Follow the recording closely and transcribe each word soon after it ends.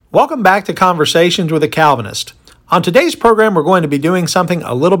Welcome back to Conversations with a Calvinist. On today's program, we're going to be doing something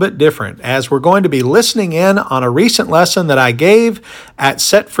a little bit different, as we're going to be listening in on a recent lesson that I gave at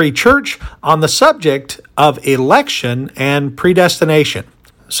Set Free Church on the subject of election and predestination.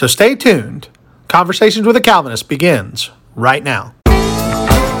 So stay tuned. Conversations with a Calvinist begins right now.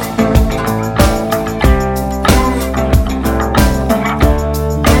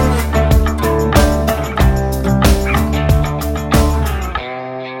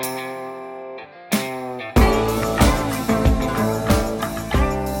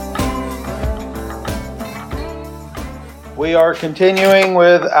 We are continuing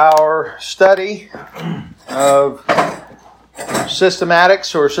with our study of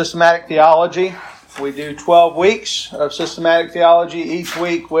systematics or systematic theology. We do 12 weeks of systematic theology, each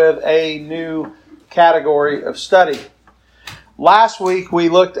week with a new category of study. Last week we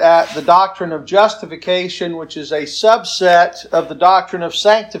looked at the doctrine of justification, which is a subset of the doctrine of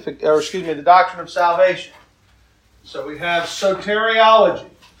the doctrine of salvation. So we have soteriology,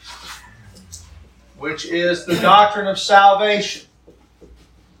 which is the doctrine of salvation.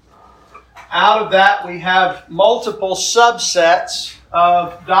 Out of that, we have multiple subsets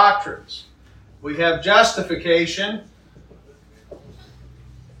of doctrines. We have justification,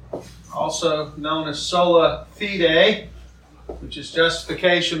 also known as sola fide, which is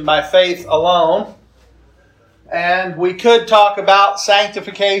justification by faith alone. And we could talk about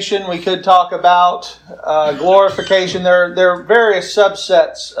sanctification, we could talk about glorification. There are various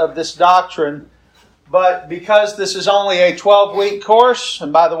subsets of this doctrine. But because this is only a 12-week course,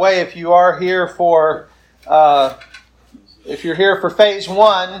 and by the way, if you're here for phase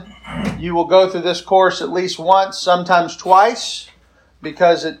 1, you will go through this course at least once, sometimes twice,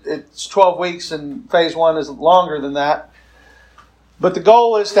 because it's 12 weeks and phase 1 is longer than that. But the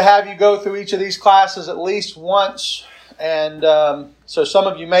goal is to have you go through each of these classes at least once, and so some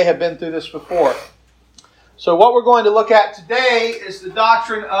of you may have been through this before. So what we're going to look at today is the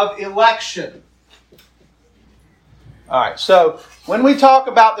doctrine of election. All right, so when we talk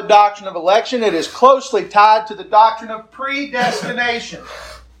about the doctrine of election, it is closely tied to the doctrine of predestination.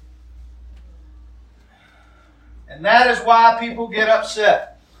 And that is why people get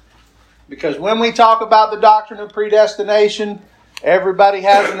upset. Because when we talk about the doctrine of predestination, everybody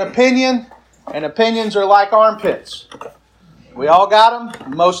has an opinion, and opinions are like armpits. We all got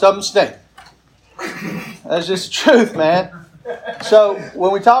them, most of them stink. That's just the truth, man. So,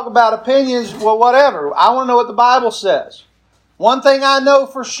 when we talk about opinions, well, whatever. I want to know what the Bible says. One thing I know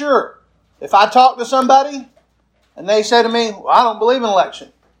for sure, if I talk to somebody and they say to me, well, I don't believe in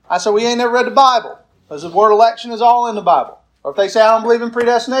election. I say, well, you ain't never read the Bible, because the word election is all in the Bible. Or if they say, I don't believe in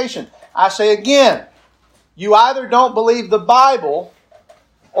predestination, I say again, you either don't believe the Bible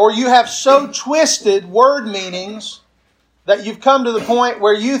or you have so twisted word meanings that you've come to the point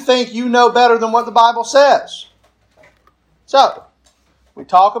where you think you know better than what the Bible says. So, we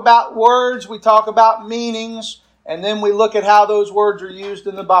talk about words, we talk about meanings, and then we look at how those words are used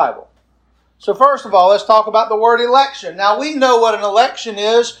in the Bible. So first of all, let's talk about the word election. Now, we know what an election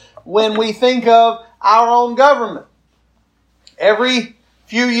is when we think of our own government. Every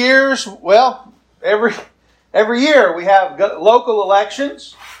few years, every year we have local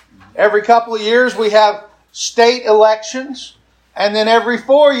elections. Every couple of years we have state elections. And then every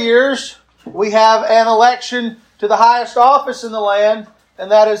 4 years we have an election to the highest office in the land, and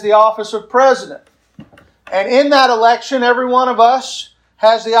that is the office of president. And in that election, every one of us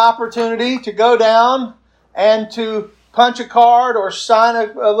has the opportunity to go down and to punch a card or sign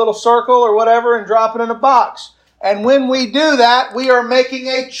a little circle or whatever and drop it in a box. And when we do that, we are making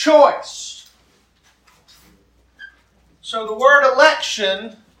a choice. So the word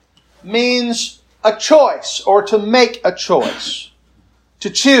election means a choice, or to make a choice,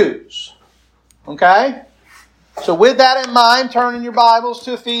 to choose. Okay? So with that in mind, turn in your Bibles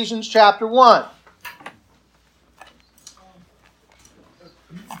to Ephesians chapter 1.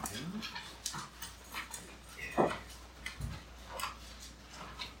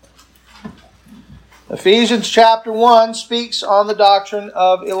 Ephesians chapter 1 speaks on the doctrine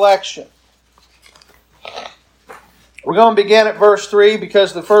of election. We're going to begin at verse 3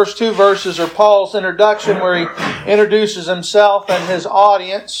 because the first 2 verses are Paul's introduction, where he introduces himself and his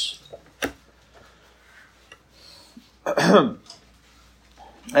audience. And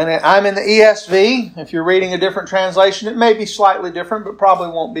I'm in the ESV. If you're reading a different translation, it may be slightly different, but probably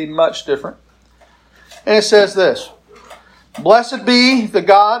won't be much different. And it says this: Blessed be the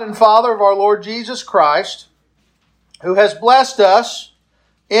God and Father of our Lord Jesus Christ, who has blessed us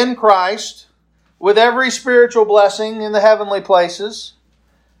in Christ with every spiritual blessing in the heavenly places,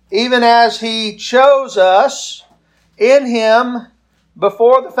 even as He chose us in Him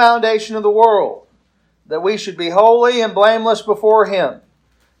before the foundation of the world, that we should be holy and blameless before Him.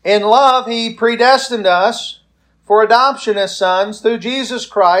 In love He predestined us for adoption as sons through Jesus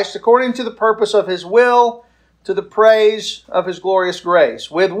Christ, according to the purpose of His will, to the praise of His glorious grace,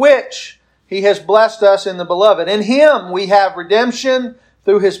 with which He has blessed us in the Beloved. In Him we have redemption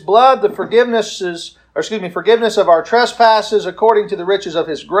through His blood, the forgiveness of our trespasses, according to the riches of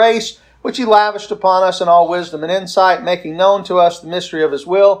His grace, which He lavished upon us in all wisdom and insight, making known to us the mystery of His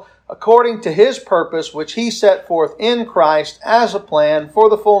will, according to His purpose, which He set forth in Christ as a plan for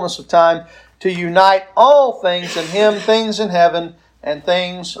the fullness of time, to unite all things in Him, things in heaven and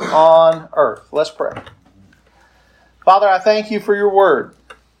things on earth. Let's pray. Father, I thank You for Your Word.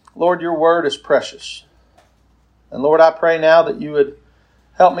 Lord, Your Word is precious. And Lord, I pray now that You would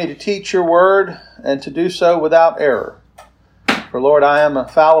help me to teach Your Word and to do so without error. For Lord, I am a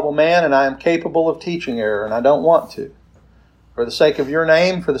fallible man and I am capable of teaching error, and I don't want to. For the sake of Your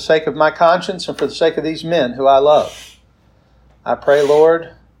name, for the sake of my conscience, and for the sake of these men who I love, I pray,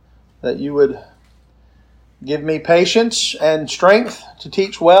 Lord, that You would give me patience and strength to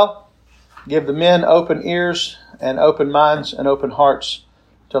teach well. Give the men open ears and open minds and open hearts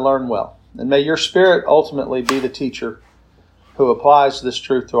to learn well. And may Your Spirit ultimately be the teacher who applies this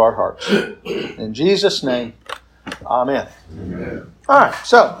truth to our hearts. In Jesus' name, amen. Amen. All right,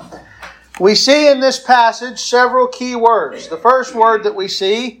 so we see in this passage several key words. The first word that we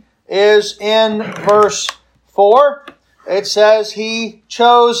see is in verse 4. It says, He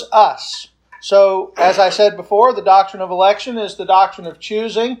chose us. So, as I said before, the doctrine of election is the doctrine of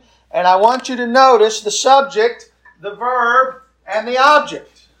choosing. And I want you to notice the subject, the verb, and the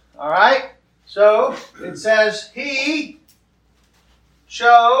object. All right? So, it says, He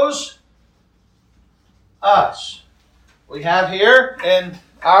chose us. We have here in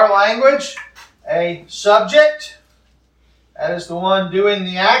our language a subject. That is the one doing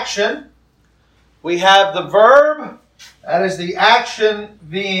the action. We have the verb. That is the action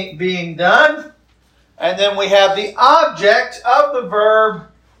being done. And then we have the object of the verb,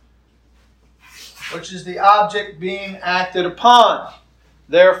 which is the object being acted upon.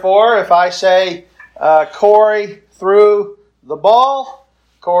 Therefore, if I say Corey threw the ball,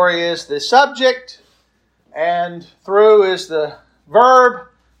 Corey is the subject, and threw is the verb,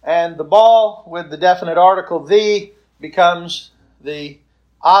 and the ball with the definite article the becomes the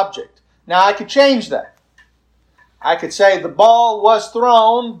object. Now I could change that. I could say the ball was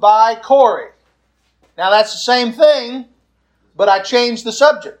thrown by Corey. Now that's the same thing, but I changed the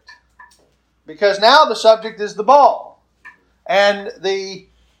subject. Because now the subject is the ball. And the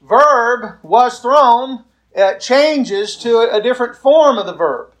verb was thrown changes to a different form of the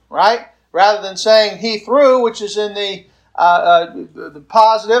verb, right? Rather than saying he threw, which is in the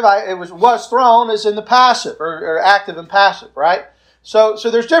positive, it was thrown is in the passive, or active and passive, right? So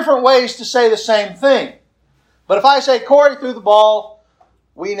there's different ways to say the same thing. But if I say Corey threw the ball,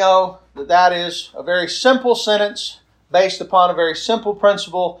 we know that that is a very simple sentence based upon a very simple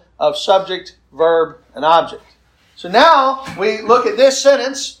principle of subject, verb, and object. So now we look at this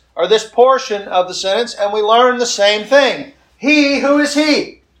sentence, or this portion of the sentence, and we learn the same thing. He, who is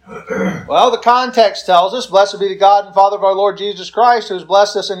He? Well, the context tells us, Blessed be the God and Father of our Lord Jesus Christ, who has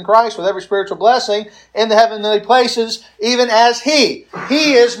blessed us in Christ with every spiritual blessing in the heavenly places, even as He.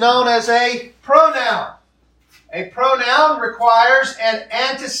 He is known as a pronoun. A pronoun requires an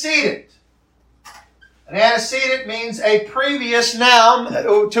antecedent. An antecedent means a previous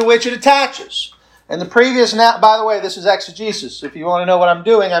noun to which it attaches. And the previous noun, by the way, this is exegesis. If you want to know what I'm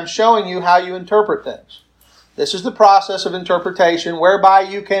doing, I'm showing you how you interpret things. This is the process of interpretation whereby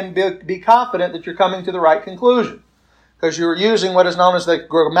you can be confident that you're coming to the right conclusion. Because you're using what is known as the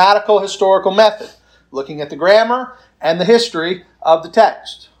grammatical historical method. Looking at the grammar and the history of the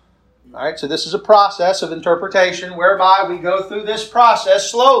text. All right, so this is a process of interpretation whereby we go through this process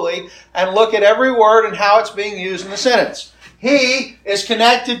slowly and look at every word and how it's being used in the sentence. He is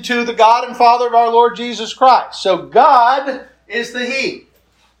connected to the God and Father of our Lord Jesus Christ. So God is the He.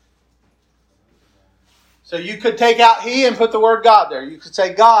 So you could take out He and put the word God there. You could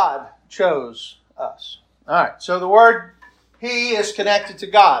say God chose us. All right, so the word He is connected to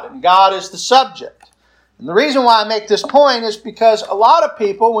God, and God is the subject. And the reason why I make this point is because a lot of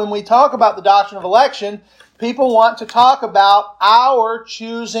people, when we talk about the doctrine of election, people want to talk about our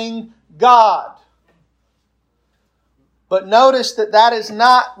choosing God. But notice that that is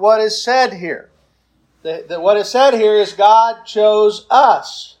not what is said here. That what is said here is God chose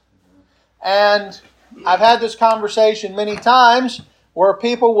us. And I've had this conversation many times where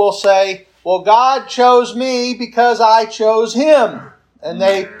people will say, well, God chose me because I chose Him. And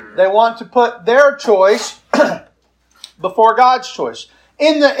they want to put their choice before God's choice.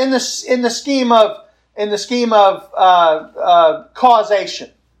 In the scheme of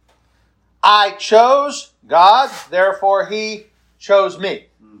causation, I chose God, therefore He chose me.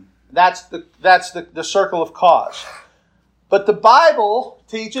 That's the circle of cause. But the Bible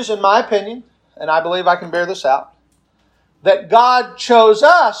teaches, in my opinion, and I believe I can bear this out, that God chose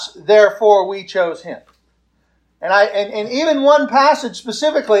us, therefore we chose Him. And even one passage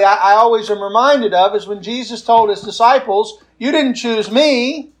specifically I always am reminded of is when Jesus told His disciples, you didn't choose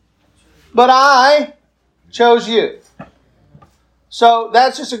me, but I chose you. So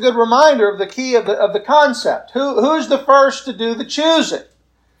that's just a good reminder of the key of the concept. Who's the first to do the choosing?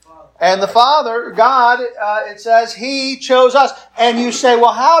 And the Father, God, it says He chose us. And you say,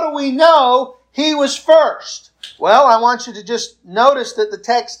 well, how do we know He was first? Well, I want you to just notice that the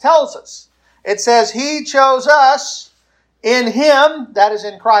text tells us. It says He chose us in Him, that is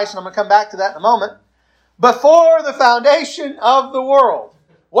in Christ, and I'm going to come back to that in a moment, before the foundation of the world.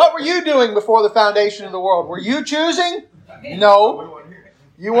 What were you doing before the foundation of the world? Were you choosing? No.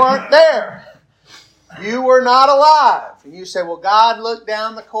 You weren't there. You were not alive. And you say, well, God looked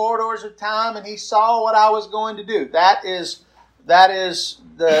down the corridors of time and He saw what I was going to do. That is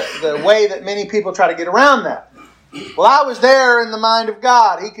the way that many people try to get around that. Well, I was there in the mind of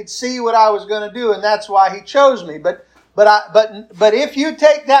God. He could see what I was going to do, and that's why He chose me. But if you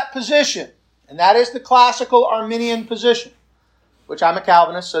take that position, and that is the classical Arminian position, which I'm a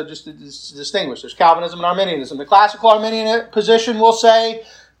Calvinist, so just to distinguish, there's Calvinism and Arminianism. The classical Arminian position will say,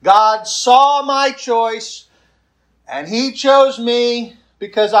 God saw my choice, and He chose me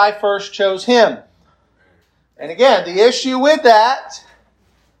because I first chose Him. And again, the issue with that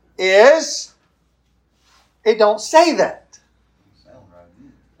is it don't say that.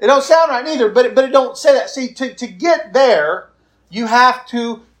 It don't sound right either, but it don't say that. See, to get there, you have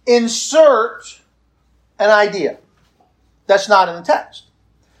to insert an idea that's not in the text.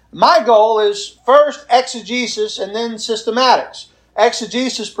 My goal is first exegesis and then systematics.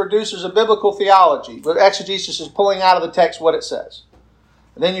 Exegesis produces a biblical theology, but exegesis is pulling out of the text what it says.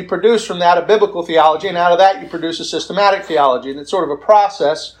 And then you produce from that a biblical theology, and out of that you produce a systematic theology. And it's sort of a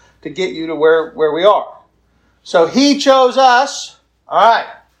process to get you to where we are. So He chose us. All right.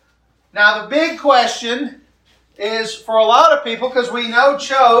 Now the big question is for a lot of people, because we know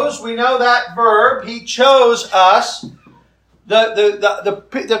chose, we know that verb, He chose us.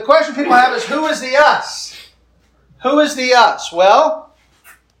 The question people have is, who is the us? Who is the us? Well,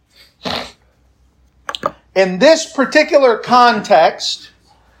 in this particular context,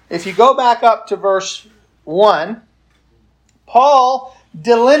 if you go back up to verse 1, Paul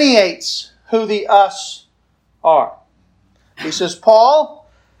delineates who the us are. He says, Paul,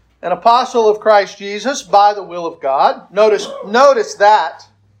 an apostle of Christ Jesus by the will of God. Notice that.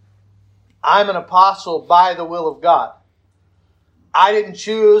 I'm an apostle by the will of God. I didn't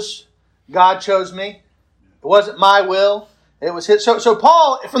choose. God chose me. It wasn't my will. It was His. So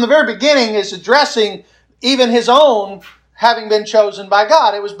Paul, from the very beginning, is addressing even his own having been chosen by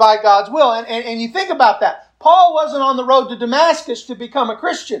God. It was by God's will. And you think about that. Paul wasn't on the road to Damascus to become a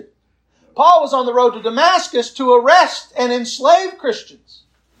Christian. Paul was on the road to Damascus to arrest and enslave Christians.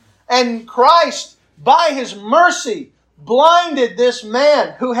 And Christ, by His mercy, blinded this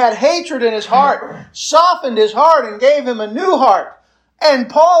man who had hatred in his heart, softened his heart and gave him a new heart. And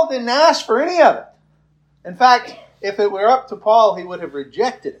Paul didn't ask for any of it. In fact, if it were up to Paul, he would have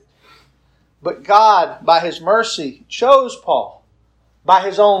rejected it. But God, by His mercy, chose Paul. By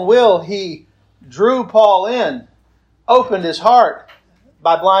His own will, He drew Paul in, opened his heart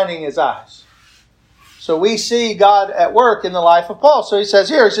by blinding his eyes. So we see God at work in the life of Paul. So he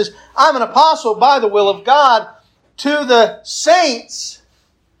says, I'm an apostle by the will of God to the saints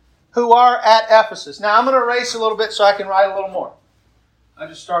who are at Ephesus. Now I'm going to erase a little bit so I can write a little more. I'll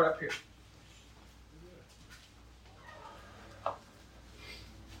just start up here.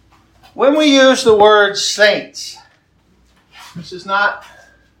 When we use the word saints, this is not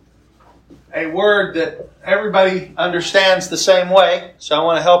a word that everybody understands the same way. So I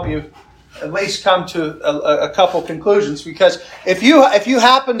want to help you at least come to a couple conclusions. Because if you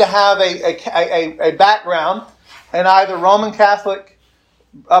happen to have a background in either Roman Catholic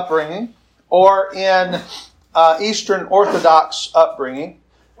upbringing or in Eastern Orthodox upbringing,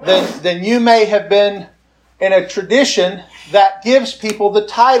 then you may have been in a tradition that gives people the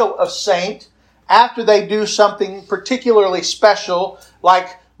title of saint after they do something particularly special,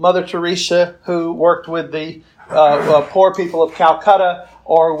 like Mother Teresa, who worked with the poor people of Calcutta,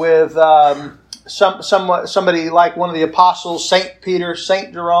 or with somebody like one of the apostles, Saint Peter,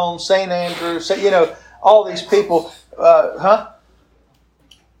 Saint Jerome, Saint Andrew, all these people.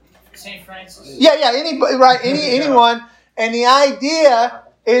 Saint Francis. Yeah, anybody, right? Anyone. And the idea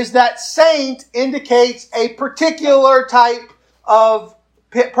is that saint indicates a particular type of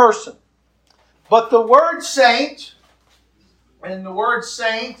person. But the word saint, and the word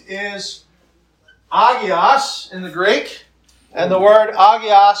saint is agios in the Greek. And the word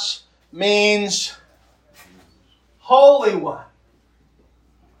agios means holy one.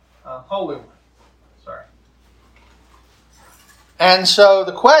 Holy one. Sorry. And so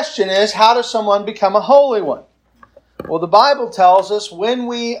the question is, how does someone become a holy one? Well, the Bible tells us when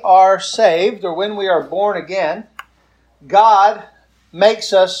we are saved or when we are born again, God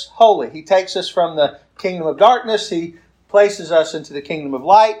makes us holy. He takes us from the kingdom of darkness. He places us into the kingdom of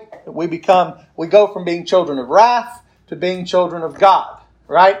light. We go from being children of wrath to being children of God,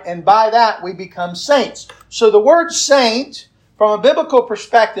 right? And by that we become saints. So the word saint, from a biblical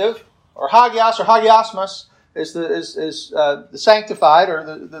perspective, or hagios or hagiosmos, is the sanctified or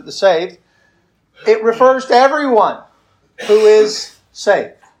the saved. It refers to everyone who is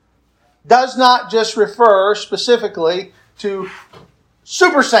saved. Does not just refer specifically to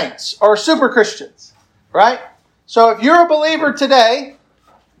super saints or super Christians, right? So if you're a believer today,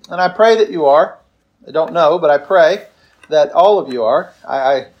 and I pray that you are, I don't know, but I pray that all of you are.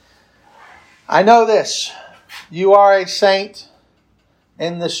 I know this. You are a saint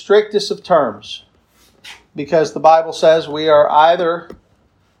in the strictest of terms, because the Bible says we are either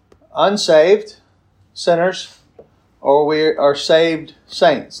unsaved sinners or we are saved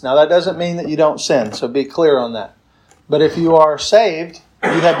saints. Now that doesn't mean that you don't sin, so be clear on that. But if you are saved, you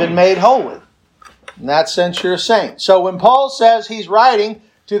have been made holy. In that sense, you're a saint. So when Paul says he's writing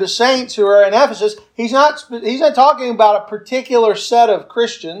to the saints who are in Ephesus, he's not talking about a particular set of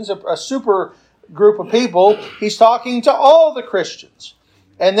Christians, a super group of people. He's talking to all the Christians.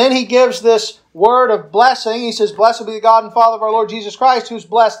 And then he gives this word of blessing. He says, "Blessed be the God and Father of our Lord Jesus Christ, who's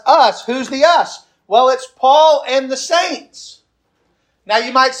blessed us." Who's the us? Well, it's Paul and the saints. Now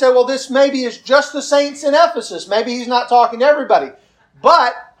you might say, well, this maybe is just the saints in Ephesus. Maybe he's not talking to everybody.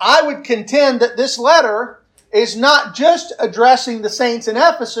 But I would contend that this letter is not just addressing the saints in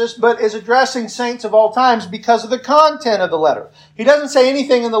Ephesus, but is addressing saints of all times because of the content of the letter. He doesn't say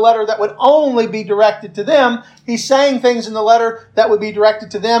anything in the letter that would only be directed to them. He's saying things in the letter that would be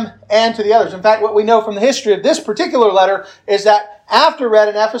directed to them and to the others. In fact, what we know from the history of this particular letter is that after read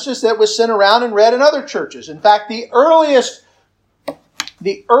in Ephesus, it was sent around and read in other churches. In fact, the earliest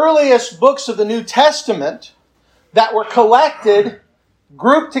books of the New Testament that were collected,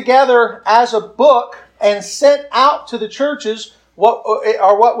 grouped together as a book, and sent out to the churches what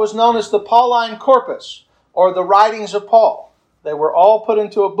was known as the Pauline Corpus, or the writings of Paul. They were all put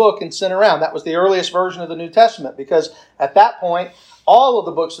into a book and sent around. That was the earliest version of the New Testament, because at that point, all of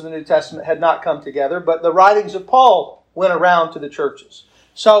the books of the New Testament had not come together, but the writings of Paul went around to the churches.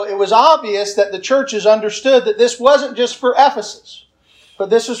 So it was obvious that the churches understood that this wasn't just for Ephesus, but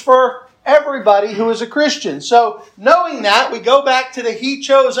this is for everybody who is a Christian. So knowing that, we go back to the "He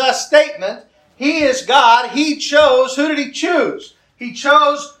chose us" statement. He is God. He chose. Who did He choose? He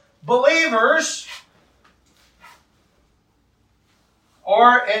chose believers.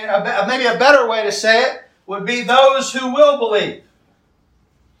 Or maybe a better way to say it would be those who will believe.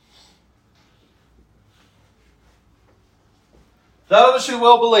 Those who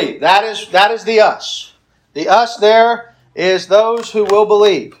will believe. That is the us. The us there is those who will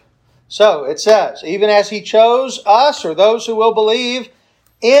believe. So it says, even as He chose us, or those who will believe,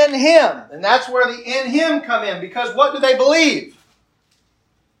 in Him. And that's where the "in Him" come in. Because what do they believe?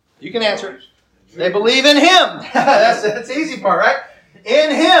 You can answer it. They believe in Him. That's the easy part, right?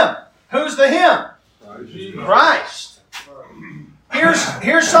 In Him. Who's the Him? Christ.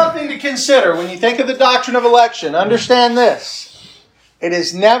 Here's something to consider when you think of the doctrine of election. Understand this. It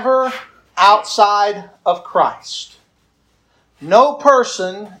is never outside of Christ. No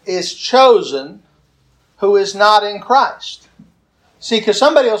person is chosen who is not in Christ. See, because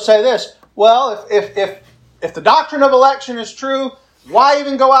somebody will say this, well, if the doctrine of election is true, why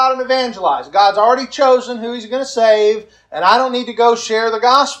even go out and evangelize? God's already chosen who He's going to save, and I don't need to go share the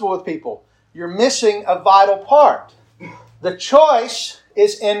gospel with people. You're missing a vital part. The choice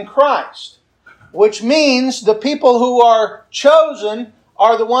is in Christ, which means the people who are chosen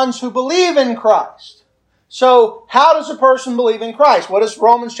are the ones who believe in Christ. So, how does a person believe in Christ? What does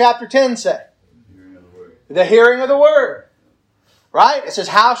Romans chapter 10 say? The hearing of the Word. Right? It says,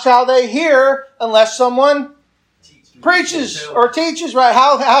 how shall they hear unless someone preaches or teaches? Right?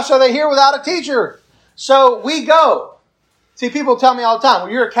 How shall they hear without a teacher? So we go. See, people tell me all the time,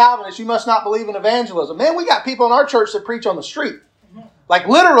 well, you're a Calvinist, you must not believe in evangelism. Man, we got people in our church that preach on the street. Like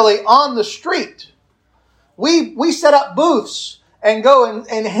literally on the street. We set up booths and go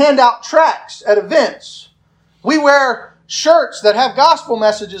and hand out tracts at events. We wear shirts that have gospel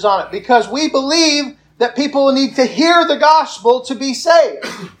messages on it because we believe that people need to hear the gospel to be saved.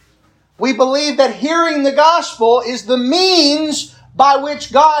 We believe that hearing the gospel is the means by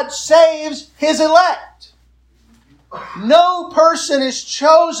which God saves His elect. No person is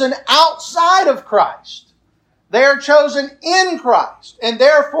chosen outside of Christ. They are chosen in Christ, and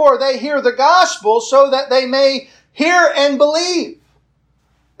therefore they hear the gospel so that they may hear and believe.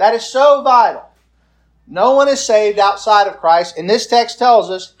 That is so vital. No one is saved outside of Christ, and this text tells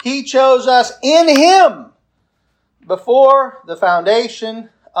us He chose us in Him before the foundation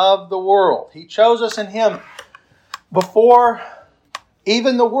of the world. He chose us in Him before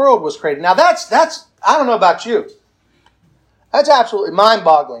even the world was created. Now that's I don't know about you. That's absolutely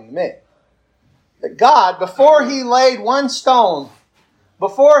mind-boggling to me. That God, before He laid one stone,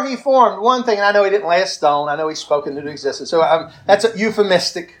 before He formed one thing, and I know He didn't lay a stone, I know He spoke it into existence, so that's a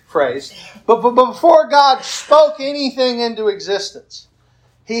euphemistic phrase. But before God spoke anything into existence,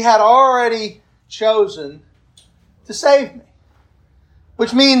 He had already chosen to save me.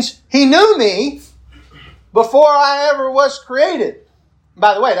 Which means He knew me before I ever was created.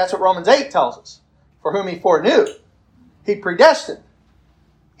 By the way, that's what Romans 8 tells us. For whom He foreknew, He predestined.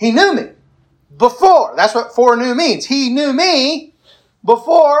 He knew me before. That's what foreknew means. He knew me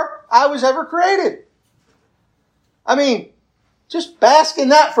before I was ever created. I mean, just bask in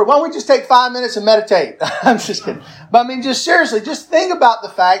that why don't we just take 5 minutes and meditate? I'm just kidding. But I mean, just seriously, just think about the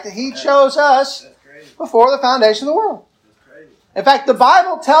fact that He chose us before the foundation of the world. In fact, the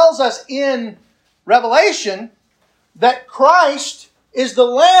Bible tells us in Revelation that Christ is the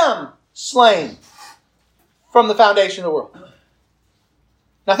Lamb slain from the foundation of the world.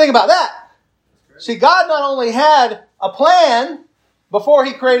 Now think about that. See, God not only had a plan before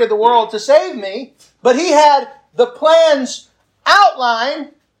He created the world to save me, but He had the plan's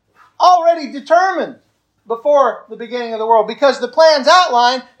outline already determined before the beginning of the world. Because the plan's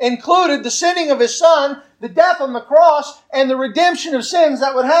outline included the sending of His Son, the death on the cross, and the redemption of sins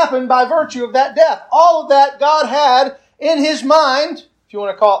that would happen by virtue of that death. All of that God had in His mind, if you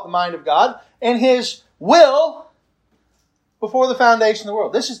want to call it the mind of God, in His will before the foundation of the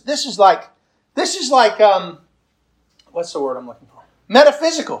world. This is like what's the word I'm looking for?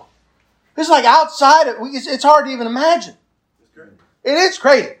 Metaphysical. This is like outside of, it's hard to even imagine. It is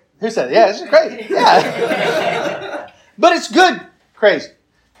crazy. Who said it? Yeah, it's crazy. Yeah. But it's good crazy.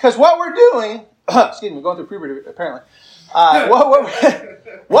 Because what we're doing, excuse me, going through puberty apparently.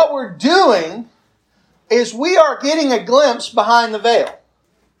 What we're doing is we are getting a glimpse behind the veil.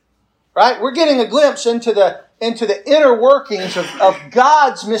 Right? We're getting a glimpse into the inner workings of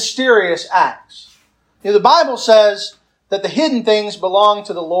God's mysterious acts. You know, the Bible says that the hidden things belong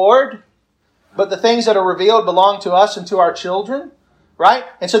to the Lord, but the things that are revealed belong to us and to our children. Right?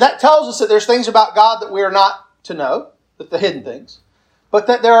 And so that tells us that there's things about God that we are not to know, the hidden things. But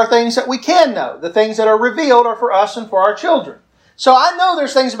that there are things that we can know. The things that are revealed are for us and for our children. So I know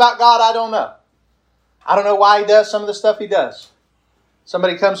there's things about God I don't know. I don't know why He does some of the stuff He does.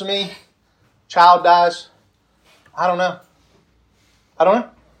 Somebody comes to me, child dies. I don't know.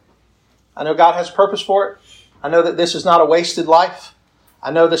 I know God has purpose for it. I know that this is not a wasted life. I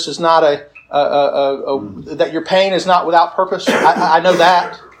know this is not that your pain is not without purpose. I know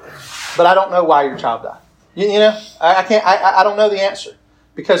that. But I don't know why your child died. You know, I don't know the answer.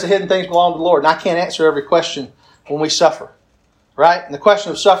 Because the hidden things belong to the Lord. And I can't answer every question when we suffer. Right? And the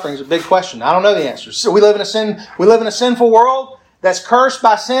question of suffering is a big question. I don't know the answer. So we live in a sinful world that's cursed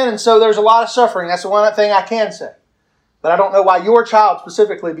by sin, and so there's a lot of suffering. That's the one thing I can say. But I don't know why your child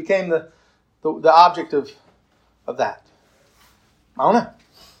specifically became the object of that. I don't know.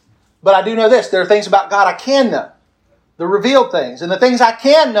 But I do know this. There are things about God I can know. The revealed things. And the things I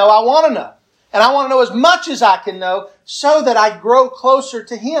can know, I want to know. And I want to know as much as I can know so that I grow closer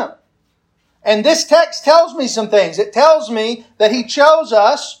to Him. And this text tells me some things. It tells me that He chose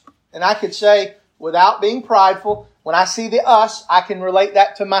us, and I could say, without being prideful, when I see the us, I can relate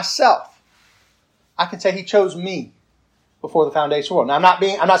that to myself. I can say He chose me before the foundation of the world. Now,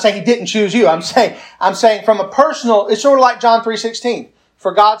 I'm not saying He didn't choose you. I'm saying from a personal, it's sort of like John 3:16.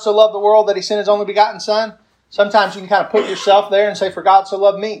 For God so loved the world that He sent His only begotten Son. Sometimes you can kind of put yourself there and say, for God so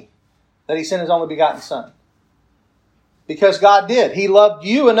loved me that He sent His only begotten Son. Because God did. He loved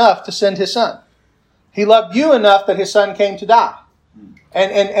you enough to send His Son. He loved you enough that His Son came to die.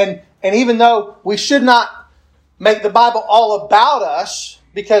 And even though we should not make the Bible all about us,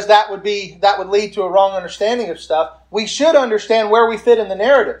 because that would lead to a wrong understanding of stuff, we should understand where we fit in the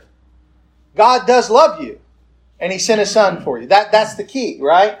narrative. God does love you. And He sent His Son for you. That's the key,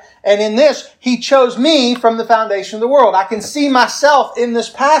 right? And in this, He chose me from the foundation of the world. I can see myself in this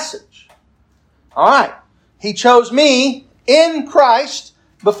passage. All right. He chose me in Christ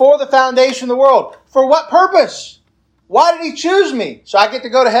before the foundation of the world. For what purpose? Why did He choose me? So I get to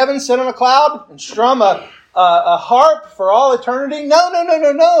go to heaven, sit on a cloud, and strum a harp for all eternity?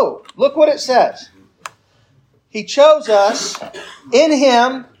 No. Look what it says. He chose us in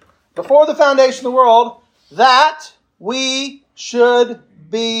Him before the foundation of the world that we should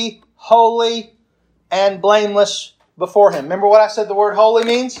be holy and blameless before Him. Remember what I said the word holy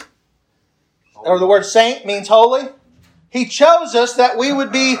means? Or the word saint means holy? He chose us that we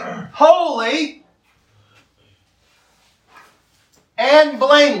would be holy and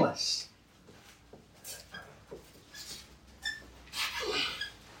blameless.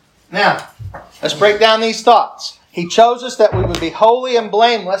 Now, let's break down these thoughts. He chose us that we would be holy and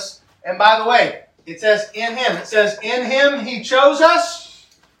blameless. And by the way, it says in Him. It says in Him He chose us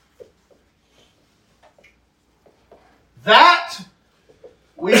that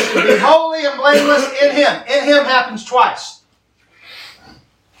we should be holy and blameless in Him. In Him happens twice.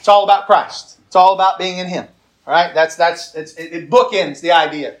 It's all about Christ. It's all about being in Him. All right? It bookends the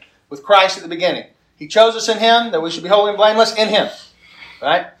idea with Christ at the beginning. He chose us in Him that we should be holy and blameless in Him. All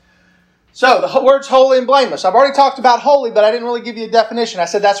right? So, the word's holy and blameless. I've already talked about holy, but I didn't really give you a definition. I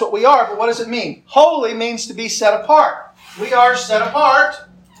said that's what we are, but what does it mean? Holy means to be set apart. We are set apart.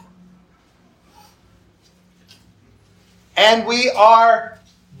 And we are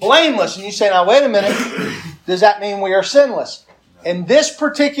blameless. And you say, now wait a minute, does that mean we are sinless? In this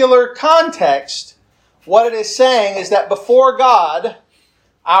particular context, what it is saying is that before God,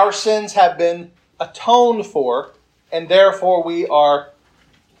 our sins have been atoned for, and therefore we are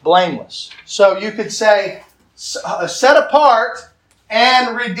blameless. So you could say set apart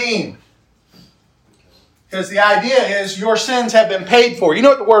and redeemed. Because the idea is your sins have been paid for. You know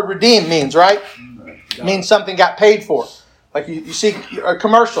what the word redeem means, right? It means something got paid for. Like you see a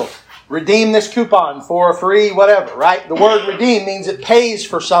commercial. Redeem this coupon for a free whatever, right? The word redeem means it pays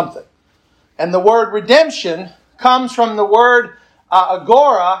for something. And the word redemption comes from the word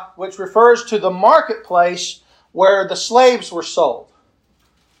agora, which refers to the marketplace where the slaves were sold.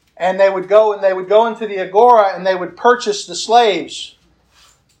 And they would go into the agora and they would purchase the slaves.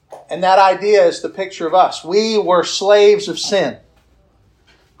 And that idea is the picture of us. We were slaves of sin.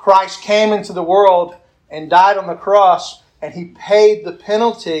 Christ came into the world and died on the cross, and He paid the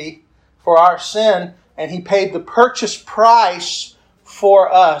penalty for our sin, and He paid the purchase price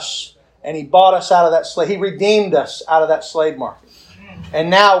for us, and He bought us out of that slave. He redeemed us out of that slave market. And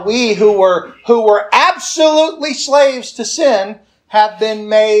now we who were absolutely slaves to sin have been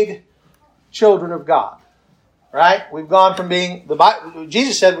made children of God. Right? We've gone from being,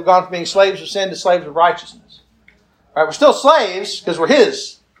 Jesus said we've gone from being slaves of sin to slaves of righteousness. Right? We're still slaves because we're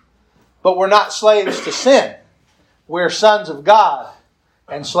His, but we're not slaves to sin. We're sons of God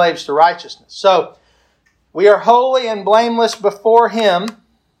and slaves to righteousness. So, we are holy and blameless before Him.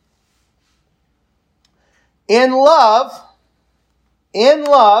 In love,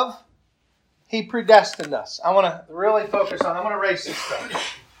 He predestined us. I want to really focus on, I'm going to erase this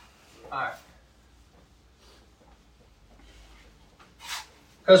stuff. All right.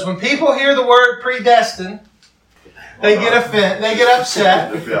 Because when people hear the word predestined, they get offended, they get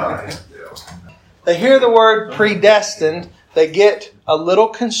upset. They hear the word predestined, they get a little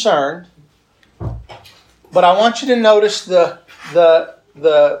concerned. But I want you to notice the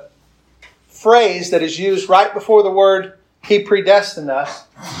phrase that is used right before the word He predestined us.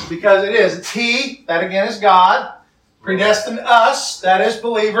 Because it is. It's He, that again is God, predestined us, that is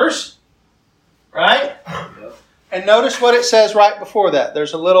believers. Right? And notice what it says right before that.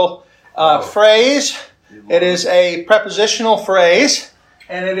 There's a little phrase. It is a prepositional phrase.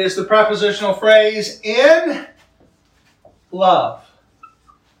 And it is the prepositional phrase in love.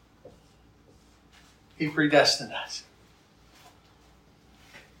 He predestined us.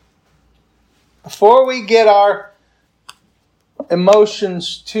 Before we get our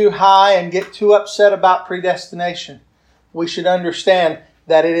emotions too high and get too upset about predestination, we should understand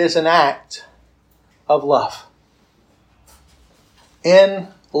that it is an act of love. In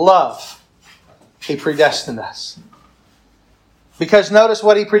love, He predestined us. Because notice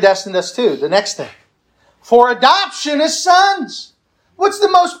what He predestined us to. The next thing. For adoption as sons. What's the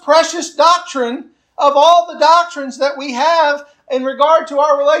most precious doctrine of all the doctrines that we have in regard to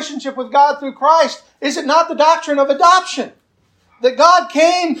our relationship with God through Christ? Is it not the doctrine of adoption? That God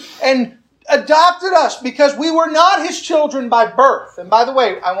came and adopted us because we were not His children by birth. And by the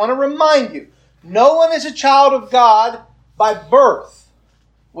way, I want to remind you, no one is a child of God by birth.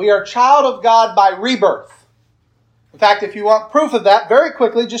 We are a child of God by rebirth. In fact, if you want proof of that, very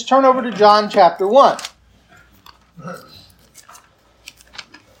quickly, just turn over to John chapter 1.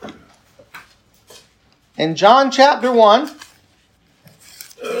 In John chapter 1,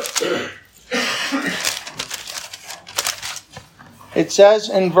 it says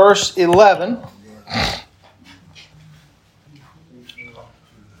in verse 11, all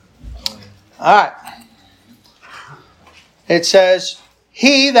right. It says,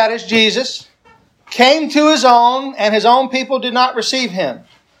 He, that is Jesus, came to His own, and His own people did not receive Him.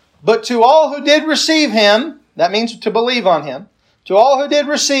 But to all who did receive Him, that means to believe on Him, to all who did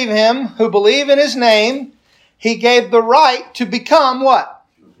receive Him, who believe in His name, He gave the right to become what?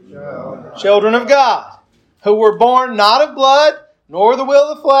 Children of God, who were born not of blood, nor the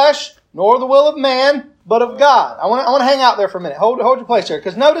will of the flesh, nor the will of man, but of God. I want to hang out there for a minute. Hold your place there,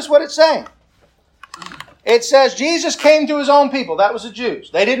 because notice what it's saying. It says Jesus came to His own people. That was the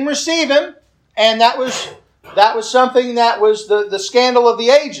Jews. They didn't receive Him, and that was something that was the scandal of the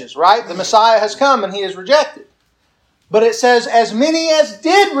ages, right? The Messiah has come and He is rejected. But it says, as many as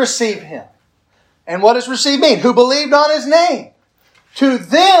did receive Him. And what does receive mean? Who believed on His name. To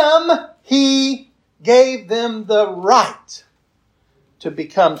them He gave them the right to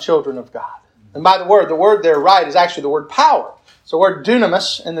become children of God. And by the word there, right, is actually the word power. It's the word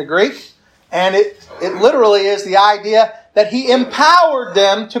dunamis in the Greek. And it literally is the idea that He empowered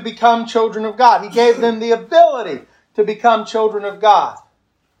them to become children of God. He gave them the ability to become children of God.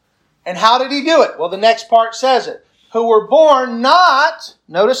 And how did He do it? Well, the next part says it. Who were born not,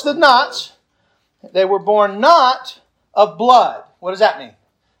 notice the nots, they were born not of blood. What does that mean?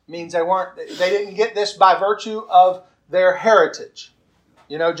 It means they didn't get this by virtue of their heritage.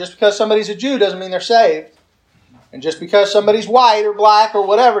 You know, just because somebody's a Jew doesn't mean they're saved. And just because somebody's white or black or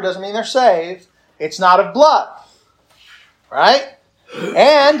whatever doesn't mean they're saved. It's not of blood. Right?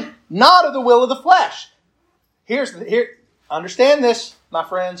 And not of the will of the flesh. Understand this, my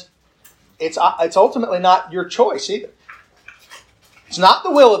friends. It's ultimately not your choice either. It's not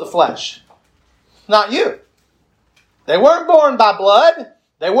the will of the flesh. Not you. They weren't born by blood.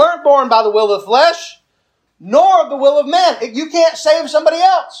 They weren't born by the will of the flesh, nor of the will of man. You can't save somebody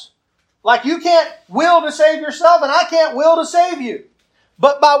else. Like you can't will to save yourself, and I can't will to save you.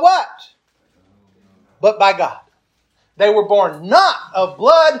 But by what? But by God. They were born not of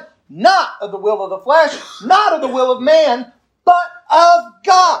blood, not of the will of the flesh, not of the will of man, but of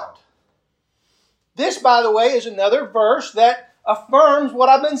God. This, by the way, is another verse that affirms what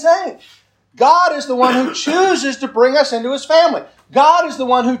I've been saying. God is the one who chooses to bring us into His family. God is the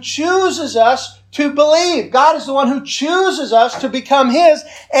one who chooses us to believe. God is the one who chooses us to become His,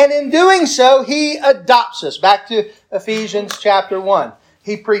 and in doing so, He adopts us. Back to Ephesians chapter 1.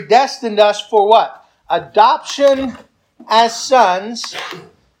 He predestined us for what? Adoption as sons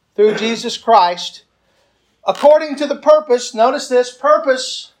through Jesus Christ, according to the purpose, notice this,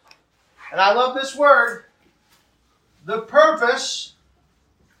 purpose, and I love this word, the purpose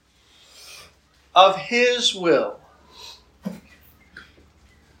of His will.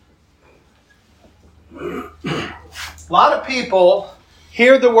 A lot of people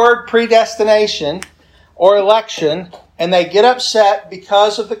hear the word predestination or election and they get upset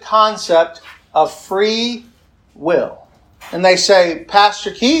because of the concept of free will. And they say,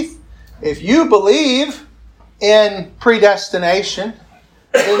 Pastor Keith, if you believe in predestination,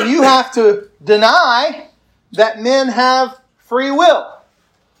 then you have to deny that men have free will.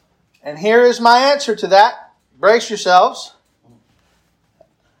 And here is my answer to that. Brace yourselves.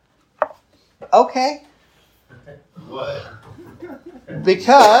 Okay. What?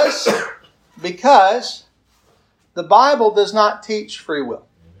 Because the Bible does not teach free will.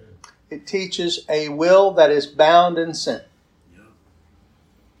 It teaches a will that is bound in sin.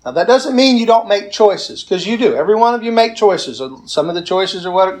 Now that doesn't mean you don't make choices, because you do. Every one of you make choices. Some of the choices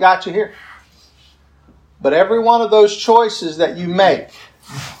are what got you here. But every one of those choices that you make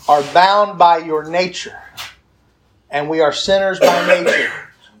are bound by your nature. And we are sinners by nature.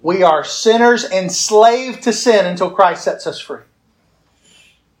 We are sinners enslaved to sin until Christ sets us free.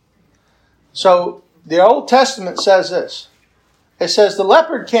 So the Old Testament says this. It says the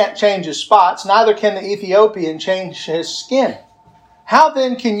leopard can't change his spots, neither can the Ethiopian change his skin. How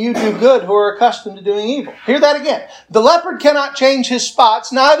then can you do good who are accustomed to doing evil? Hear that again. The leopard cannot change his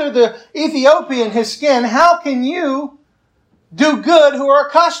spots, neither the Ethiopian his skin. How can you do good who are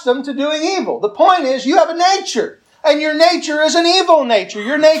accustomed to doing evil? The point is, you have a nature. And your nature is an evil nature.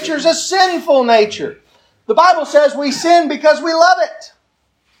 Your nature is a sinful nature. The Bible says we sin because we love it.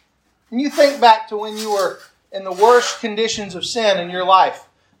 And you think back to when you were in the worst conditions of sin in your life.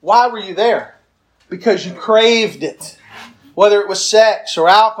 Why were you there? Because you craved it. Whether it was sex or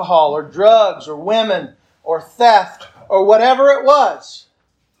alcohol or drugs or women or theft or whatever it was.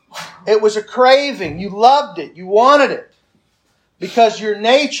 It was a craving. You loved it. You wanted it. Because your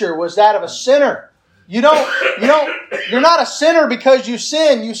nature was that of a sinner. You're not a sinner because you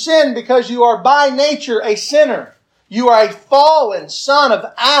sin. You sin because you are by nature a sinner. You are a fallen son of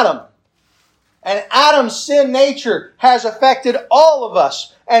Adam. And Adam's sin nature has affected all of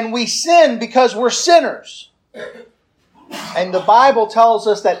us. And we sin because we're sinners. And the Bible tells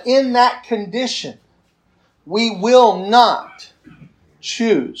us that in that condition, we will not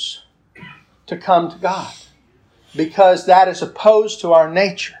choose to come to God. Because that is opposed to our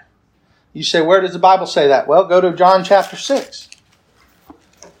nature. You say, where does the Bible say that? Well, go to John chapter 6.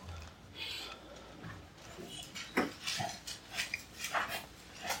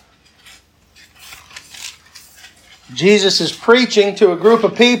 Jesus is preaching to a group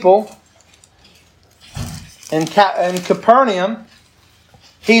of people in Capernaum.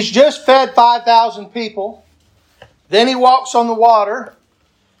 He's just fed 5,000 people. Then He walks on the water.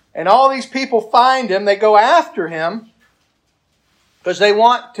 And all these people find Him. They go after Him because they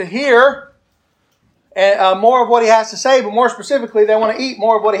want to hear more of what He has to say. But more specifically, they want to eat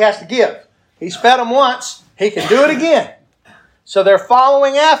more of what He has to give. He's fed them once. He can do it again. So they're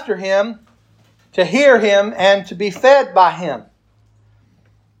following after Him to hear Him and to be fed by Him.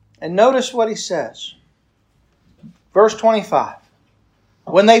 And notice what He says. Verse 25.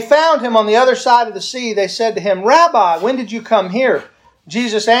 When they found Him on the other side of the sea, they said to Him, Rabbi, when did you come here?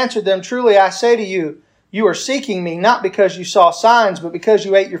 Jesus answered them, Truly I say to you, you are seeking Me not because you saw signs, but because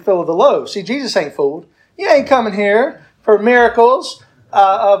you ate your fill of the loaves. See, Jesus ain't fooled. You ain't coming here for miracles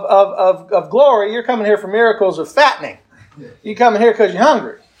of glory. You're coming here for miracles of fattening. You're coming here because you're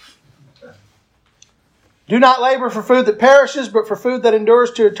hungry. Do not labor for food that perishes, but for food that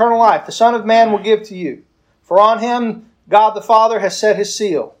endures to eternal life. The Son of Man will give to you. For on Him God the Father has set His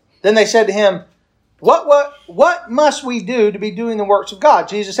seal. Then they said to Him, What must we do to be doing the works of God?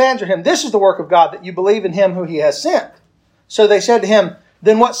 Jesus answered him, This is the work of God, that you believe in Him who He has sent. So they said to Him,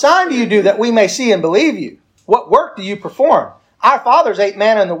 Then what sign do you do that we may see and believe you? What work do you perform? Our fathers ate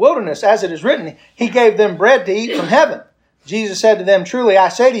manna in the wilderness, as it is written, He gave them bread to eat from heaven. Jesus said to them, Truly I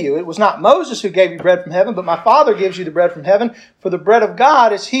say to you, it was not Moses who gave you bread from heaven, but my Father gives you the bread from heaven. For the bread of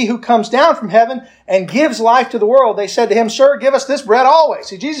God is He who comes down from heaven and gives life to the world. They said to Him, Sir, give us this bread always.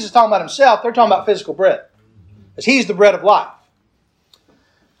 See, Jesus is talking about Himself. They're talking about physical bread. Because He's the bread of life.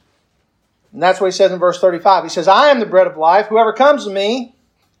 And that's what He says in verse 35. He says, I am the bread of life. Whoever comes to Me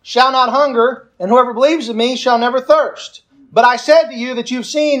shall not hunger, and whoever believes in Me shall never thirst. But I said to you that you've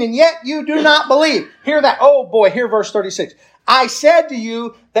seen, and yet you do not believe. Hear that. Oh boy, hear verse 36. I said to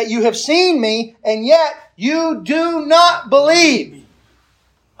you that you have seen Me, and yet you do not believe.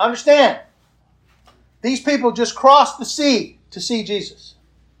 Understand? These people just crossed the sea to see Jesus.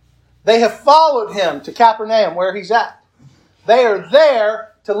 They have followed Him to Capernaum, where He's at. They are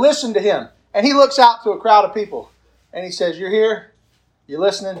there to listen to Him. And He looks out to a crowd of people, and He says, You're here, you're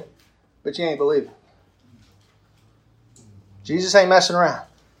listening, but you ain't believing. Jesus ain't messing around.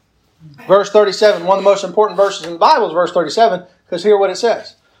 Verse 37, one of the most important verses in the Bible is verse 37, because hear what it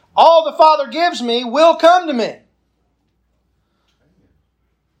says. All the Father gives Me will come to Me.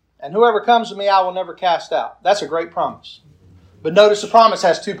 And whoever comes to Me, I will never cast out. That's a great promise. But notice the promise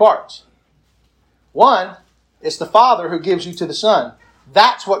has two parts. One, it's the Father who gives you to the Son.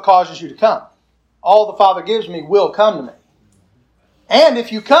 That's what causes you to come. All the Father gives Me will come to Me. And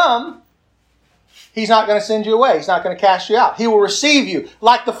if you come, He's not going to send you away. He's not going to cast you out. He will receive you.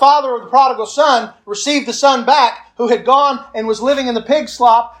 Like the father of the prodigal son received the son back who had gone and was living in the pig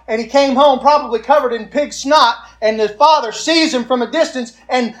slop, and he came home probably covered in pig snot, and the father sees him from a distance,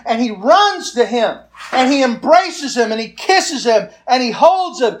 and he runs to him, and he embraces him, and he kisses him, and he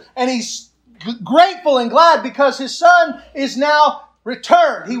holds him, and he's grateful and glad because his son is now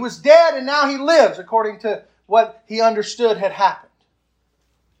returned. He was dead and now he lives according to what he understood had happened.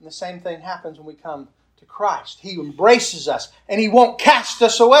 And the same thing happens when we come to Christ. He embraces us and He won't cast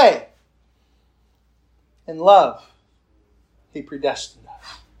us away. In love, He predestined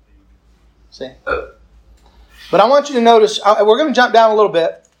us. See? But I want you to notice, we're going to jump down a little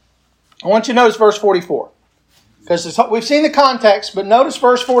bit. I want you to notice verse 44. Because we've seen the context, but notice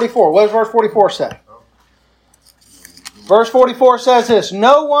verse 44. What does verse 44 say? Verse 44 says this,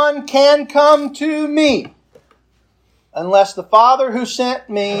 No one can come to Me unless the Father who sent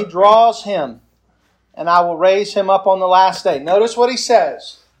Me draws him, and I will raise him up on the last day. Notice what he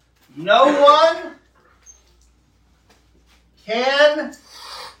says. No one can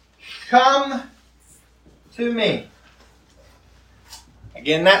come to Me.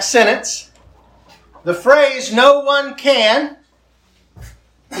 Again, that sentence. The phrase, no one can,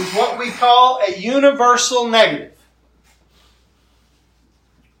 is what we call a universal negative.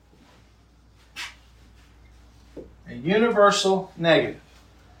 A universal negative.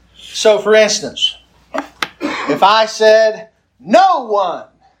 So, for instance, If I said, no one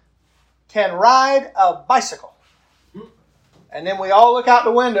can ride a bicycle, and then we all look out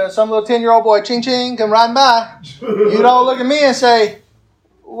the window and some little 10-year-old boy, ching ching, come riding by, you'd all look at me and say,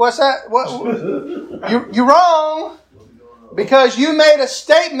 what's that? You're wrong. Because you made a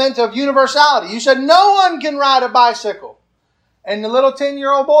statement of universality. You said no one can ride a bicycle. And the little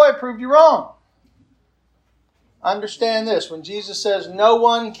 10-year-old boy proved you wrong. Understand this. When Jesus says no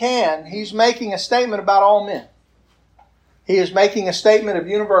one can, He's making a statement about all men. He is making a statement of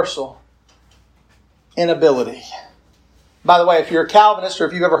universal inability. By the way, if you're a Calvinist or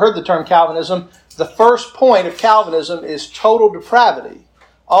if you've ever heard the term Calvinism, the first point of Calvinism is total depravity,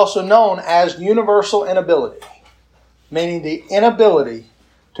 also known as universal inability. Meaning the inability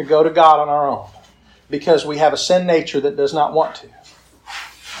to go to God on our own because we have a sin nature that does not want to.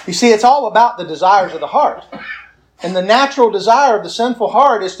 You see, it's all about the desires of the heart. And the natural desire of the sinful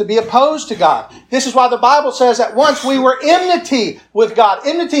heart is to be opposed to God. This is why the Bible says at once we were enmity with God.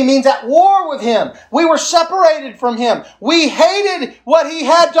 Enmity means at war with Him. We were separated from Him. We hated what He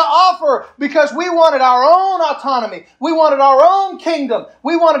had to offer because we wanted our own autonomy. We wanted our own kingdom.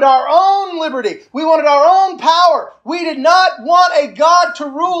 We wanted our own liberty. We wanted our own power. We did not want a God to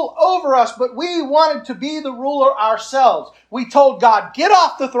rule over us, but we wanted to be the ruler ourselves. We told God, get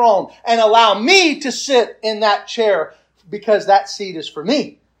off the throne and allow me to sit in that chair because that seat is for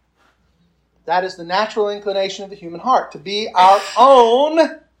me. That is the natural inclination of the human heart, to be our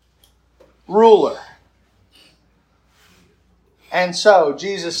own ruler. And so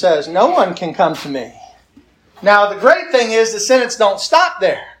Jesus says, no one can come to me. Now the great thing is the sentence don't stop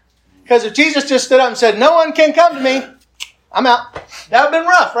there. Because if Jesus just stood up and said, no one can come to me, I'm out. That would have been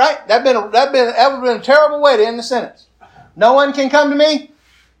rough, right? That would have been a terrible way to end the sentence. No one can come to me.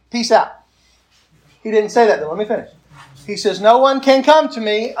 Peace out. He didn't say that though. Let me finish. He says, no one can come to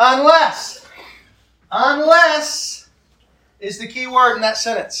me unless is the key word in that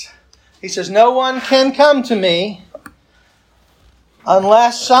sentence. He says, no one can come to me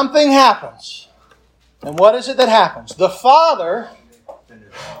unless something happens. And what is it that happens? The Father,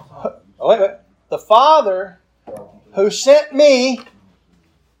 the Father who sent me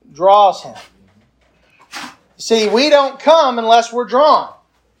draws him. See, we don't come unless we're drawn.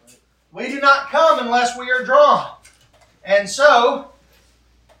 We do not come unless we are drawn. And so,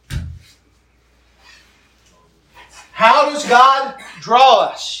 how does God draw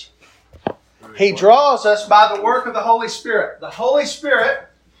us? He draws us by the work of the Holy Spirit. The Holy Spirit,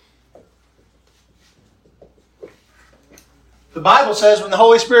 the Bible says when the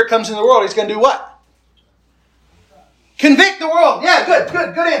Holy Spirit comes into the world, He's going to do what? Convict the world. Yeah,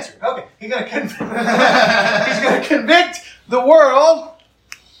 good answer. Okay, He's going to convict the world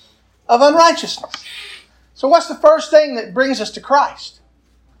of unrighteousness. So what's the first thing that brings us to Christ?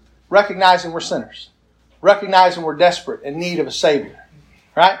 Recognizing we're sinners. Recognizing we're desperate in need of a Savior.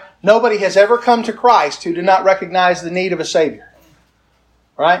 Right? Nobody has ever come to Christ who did not recognize the need of a Savior.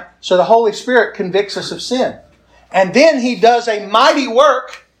 Right? So the Holy Spirit convicts us of sin. And then He does a mighty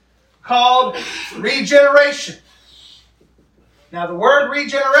work called regeneration. Now the word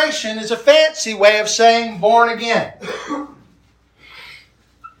regeneration is a fancy way of saying born again.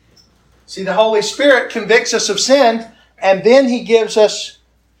 See, the Holy Spirit convicts us of sin, and then He gives us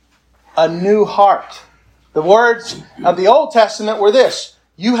a new heart. The words of the Old Testament were this: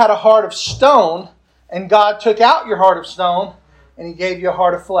 you had a heart of stone, and God took out your heart of stone, and He gave you a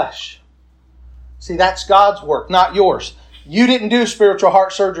heart of flesh. See, that's God's work, not yours. You didn't do spiritual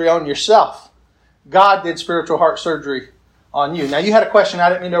heart surgery on yourself. God did spiritual heart surgery on you. Now, you had a question. I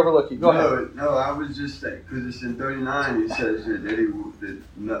didn't mean to overlook you. Go ahead. No, I was just saying, because it's in 39, He says that He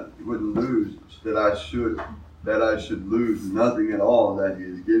wouldn't lose, that I should lose nothing at all that He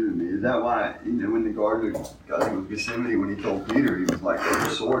has given me. Is that why, when the garden of Gethsemane, when He told Peter, He was like, put your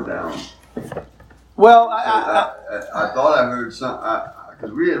sword down. Well, I thought I heard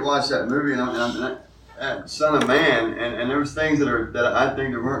because we had watched that movie, and Son of Man, and there was things that I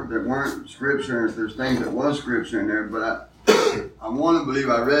think that weren't scripture. There's things that was scripture in there, but I want to believe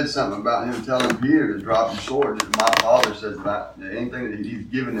I read something about Him telling Peter to drop his sword. That my Father says that anything that He's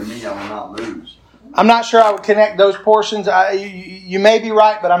given to me, I will not lose. I'm not sure I would connect those portions. You may be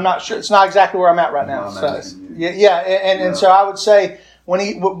right, but I'm not sure. It's not exactly where I'm at right now. So, and so I would say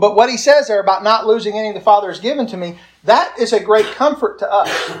but what He says there about not losing anything the Father has given to me, that is a great comfort to us,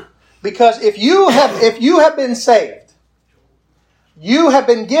 because if you have been saved, you have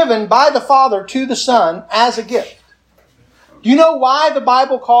been given by the Father to the Son as a gift. Do you know why the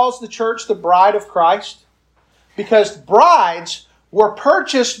Bible calls the church the bride of Christ? Because brides were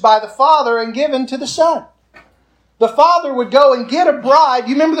purchased by the Father and given to the Son. the father would go and get a bride.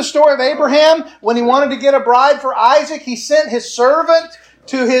 You remember the story of Abraham? When he wanted to get a bride for Isaac, he sent his servant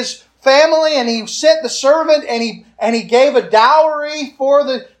to his family, and he sent the servant, and he gave a dowry for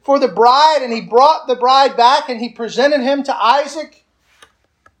the bride, and he brought the bride back, and he presented him to Isaac.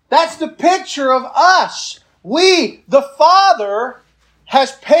 That's the picture of us. The Father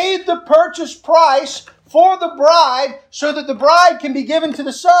has paid the purchase price for the bride so that the bride can be given to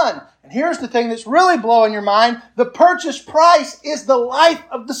the Son. And here's the thing that's really blowing your mind. The purchase price is the life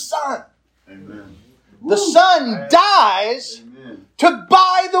of the Son. Amen. The Son dies to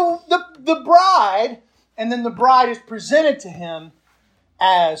buy the bride, and then the bride is presented to him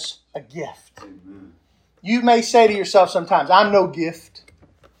as a gift. Amen. You may say to yourself sometimes, I'm no gift.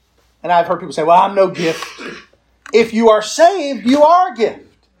 And I've heard people say, well, I'm no gift. If you are saved, you are a gift.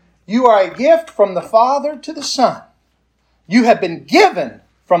 You are a gift from the Father to the Son. You have been given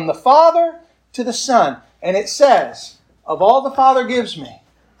from the Father to the Son. And it says, of all the Father gives me,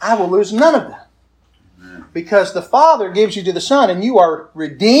 I will lose none of them. Amen. Because the Father gives you to the Son, and you are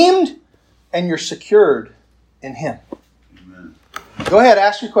redeemed and you're secured in Him. Amen. Go ahead,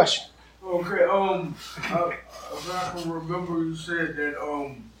 ask your question. Okay, I can remember you said that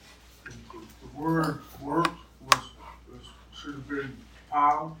the word work should have been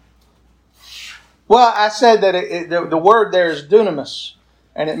power. Well, I said that the word there is dunamis,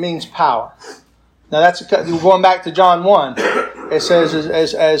 and it means power. Now that's going back to John 1. It says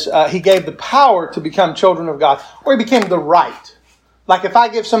as he gave the power to become children of God, or he became the right. Like if I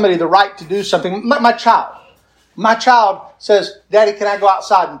give somebody the right to do something, my child says, "Daddy, can I go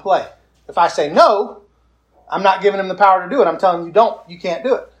outside and play?" If I say no, I'm not giving him the power to do it. I'm telling him you can't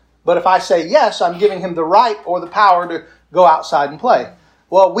do it. But if I say yes, I'm giving him the right or the power to go outside and play.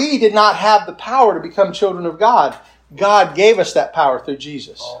 Well, we did not have the power to become children of God. God gave us that power through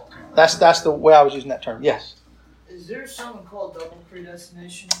Jesus. That's the way I was using that term. Yes. Is there something called double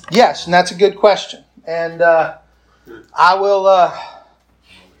predestination? Yes, and that's a good question. And I will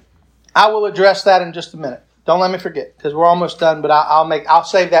address that in just a minute. Don't let me forget, because we're almost done. But I'll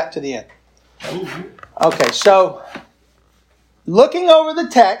save that to the end. Okay, so looking over the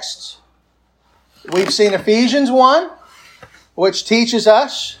texts, we've seen Ephesians 1, which teaches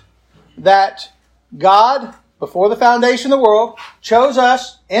us that God, before the foundation of the world, chose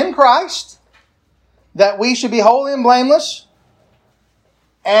us in Christ, that we should be holy and blameless,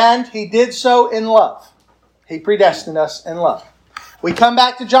 and He did so in love. He predestined us in love. We come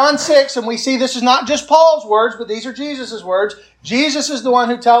back to John 6, and we see this is not just Paul's words, but these are Jesus' words. Jesus is the one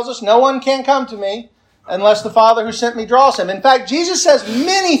who tells us, no one can come to me unless the Father who sent me draws him. In fact, Jesus says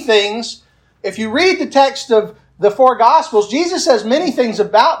many things. If you read the text of the four Gospels, Jesus says many things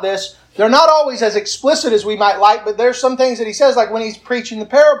about this. They're not always as explicit as we might like, but there's some things that He says, like when He's preaching the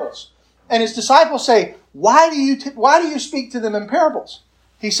parables. And His disciples say, why do you speak to them in parables?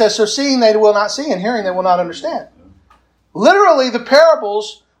 He says, so seeing they will not see, and hearing they will not understand. Literally, the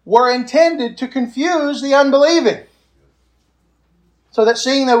parables were intended to confuse the unbelieving, so that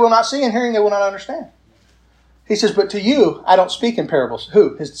seeing they will not see, and hearing they will not understand. He says, but to you, I don't speak in parables.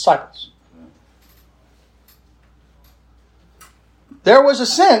 Who? His disciples. There was a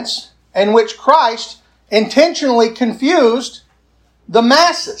sense in which Christ intentionally confused the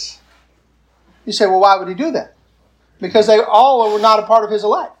masses. You say, well, why would He do that? Because they all were not a part of His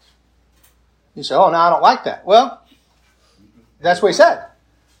elect. You say, oh, no, I don't like that. Well, that's what He said.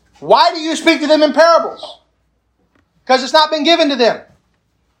 Why do you speak to them in parables? Because it's not been given to them.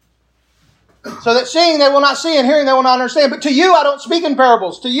 So that seeing they will not see, and hearing they will not understand. But to you I don't speak in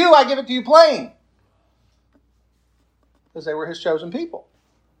parables. To you I give it to you plain. Because they were His chosen people.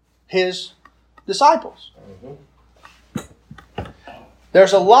 His disciples.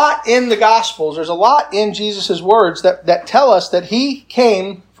 There's a lot in the Gospels, there's a lot in Jesus' words that tell us that He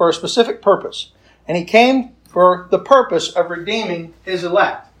came for a specific purpose. And He came for the purpose of redeeming His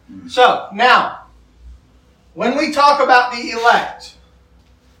elect. So, now, when we talk about the elect,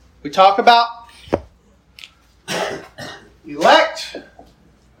 we talk about elect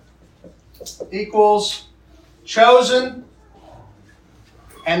equals chosen,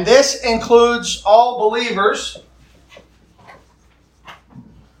 and this includes all believers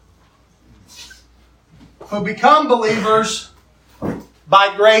who become believers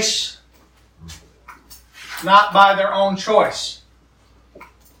by grace, not by their own choice.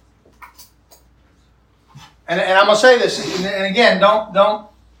 And I'm going to say this, and again, don't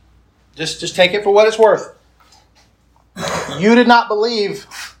just take it for what it's worth. You did not believe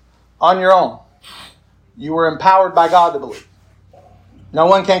on your own. You were empowered by God to believe. No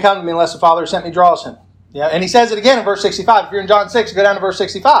one can come to me unless the Father who sent me draws him. Yeah, and He says it again in verse 65. If you're in John 6, go down to verse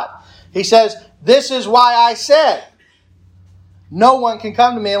 65. He says, this is why I said. No one can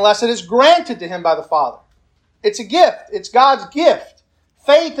come to me unless it is granted to him by the Father. It's a gift. It's God's gift.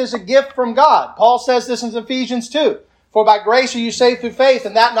 Faith is a gift from God. Paul says this in Ephesians 2. For by grace are you saved through faith,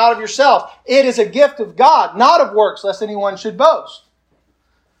 and that not of yourself. It is a gift of God, not of works, lest anyone should boast.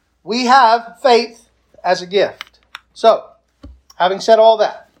 We have faith as a gift. So, having said all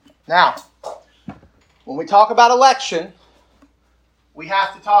that, now, when we talk about election, we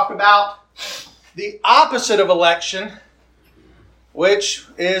have to talk about the opposite of election, which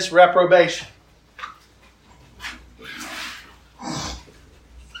is reprobation.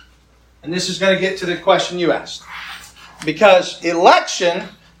 And this is going to get to the question you asked. Because election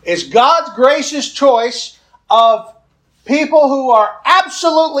is God's gracious choice of people who are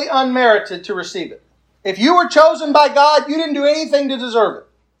absolutely unmerited to receive it. If you were chosen by God, you didn't do anything to deserve it.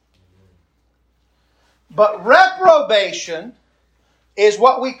 But reprobation is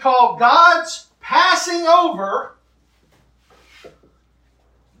what we call God's passing over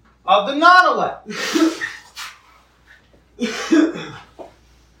of the non-elect.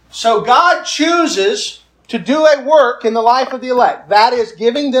 So God chooses to do a work in the life of the elect. That is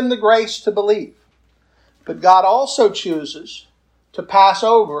giving them the grace to believe. But God also chooses to pass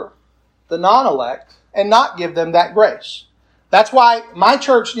over the non-elect and not give them that grace. That's why my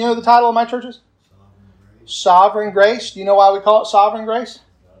church, you know the title of my church is? Sovereign Grace. Do you know why we call it Sovereign Grace?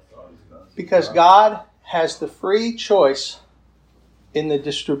 Because God has the free choice in the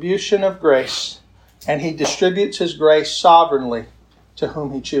distribution of grace, and He distributes His grace sovereignly to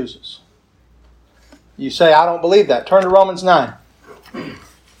whom He chooses. You say, I don't believe that. Turn to Romans 9.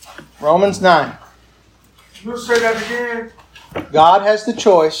 Romans 9. You say that again? God has the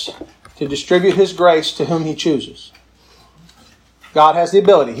choice to distribute His grace to whom He chooses. God has the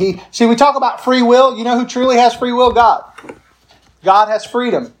ability. We talk about free will. You know who truly has free will? God. God has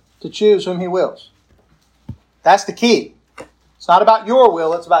freedom to choose whom He wills. That's the key. It's not about your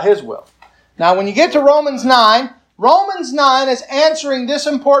will, it's about His will. Now, when you get to Romans 9 is answering this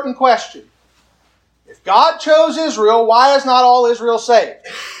important question. If God chose Israel, why is not all Israel saved?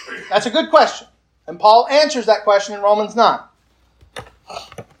 That's a good question. And Paul answers that question in Romans 9.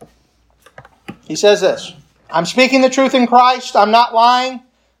 He says this, I'm speaking the truth in Christ, I'm not lying.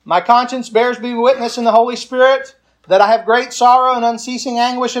 My conscience bears me witness in the Holy Spirit that I have great sorrow and unceasing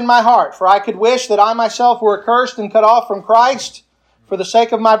anguish in my heart. For I could wish that I myself were accursed and cut off from Christ for the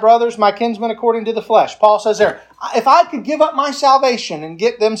sake of my brothers, my kinsmen according to the flesh. Paul says there, if I could give up my salvation and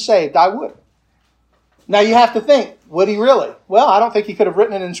get them saved, I would. Now you have to think, would he really? Well, I don't think he could have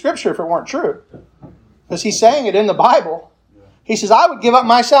written it in Scripture if it weren't true. Because he's saying it in the Bible. He says, I would give up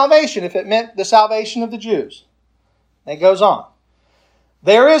my salvation if it meant the salvation of the Jews. And it goes on.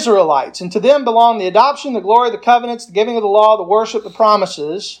 They are Israelites, and to them belong the adoption, the glory, the covenants, the giving of the law, the worship, the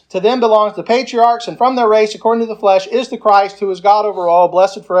promises. To them belongs the patriarchs, and from their race, according to the flesh, is the Christ, who is God over all,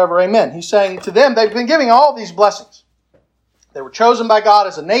 blessed forever. Amen. He's saying to them, they've been giving all these blessings. They were chosen by God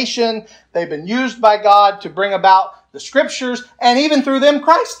as a nation. They've been used by God to bring about the Scriptures, and even through them,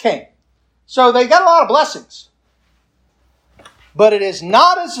 Christ came. So they got a lot of blessings. But it is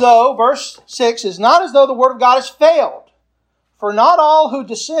not as though, verse 6, is not as though the Word of God has failed. For not all who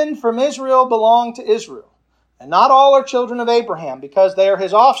descend from Israel belong to Israel. And not all are children of Abraham, because they are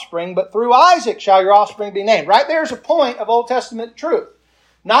his offspring, but through Isaac shall your offspring be named. Right there's a point of Old Testament truth.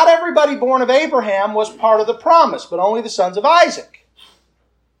 Not everybody born of Abraham was part of the promise, but only the sons of Isaac.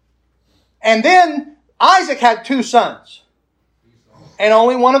 And then Isaac had 2 sons. And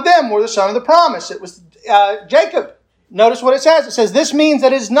only one of them were the son of the promise. It was Jacob. Notice what it says. It says, this means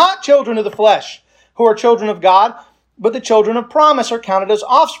that it is not children of the flesh who are children of God, but the children of promise are counted as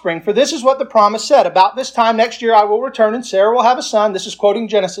offspring. For this is what the promise said. About this time next year I will return, and Sarah will have a son. This is quoting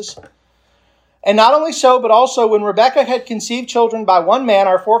Genesis. And not only so, but also when Rebekah had conceived children by one man,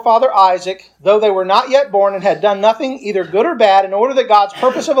 our forefather Isaac, though they were not yet born and had done nothing, either good or bad, in order that God's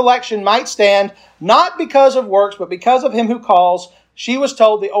purpose of election might stand, not because of works, but because of him who calls, she was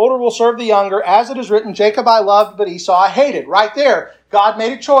told, the older will serve the younger. As it is written, Jacob I loved, but Esau I hated. Right there, God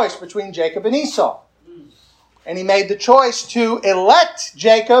made a choice between Jacob and Esau. And he made the choice to elect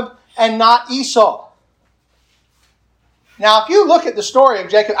Jacob and not Esau. Now, if you look at the story of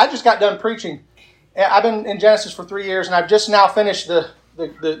Jacob, I just got done preaching. I've been in Genesis for 3 years, and I've just now finished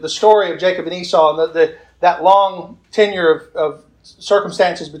the story of Jacob and Esau and that long tenure of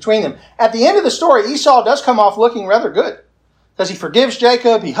circumstances between them. At the end of the story, Esau does come off looking rather good. Because he forgives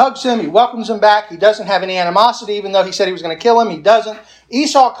Jacob, he hugs him, he welcomes him back, he doesn't have any animosity, even though he said he was going to kill him, he doesn't.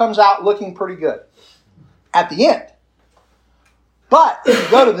 Esau comes out looking pretty good at the end. But if you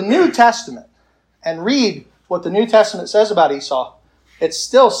go to the New Testament and read what the New Testament says about Esau, it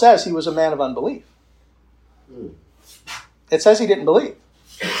still says he was a man of unbelief. It says he didn't believe.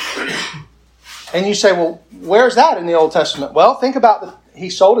 And you say, well, where's that in the Old Testament? Well, think about he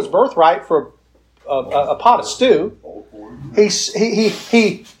sold his birthright for a pot of stew.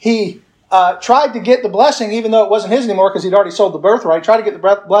 He tried to get the blessing, even though it wasn't his anymore because he'd already sold the birthright. He tried to get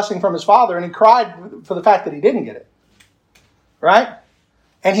the blessing from his father, and he cried for the fact that he didn't get it. Right?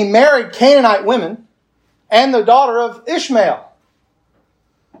 And he married Canaanite women and the daughter of Ishmael.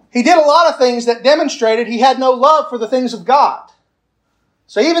 He did a lot of things that demonstrated he had no love for the things of God.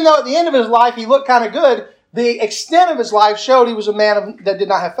 So even though at the end of his life he looked kind of good, the extent of his life showed he was a man that did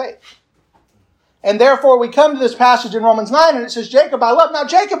not have faith. And therefore we come to this passage in Romans 9 and it says, Jacob I love. Now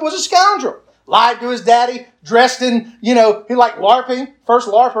Jacob was a scoundrel. Lied to his daddy, dressed in, he liked LARPing. First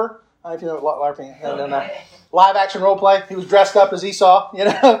LARPer. I don't know if you know what LARPing. I don't know. Live action role play. He was dressed up as Esau,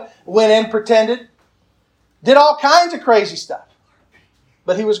 went in, pretended. Did all kinds of crazy stuff.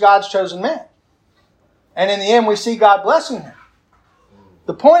 But he was God's chosen man. And in the end we see God blessing him.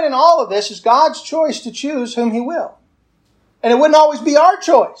 The point in all of this is God's choice to choose whom He will. And it wouldn't always be our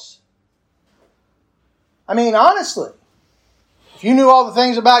choice. I mean, honestly, if you knew all the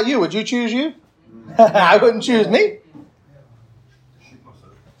things about you, would you choose you? I wouldn't choose me.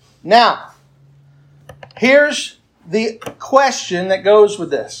 Now, here's the question that goes with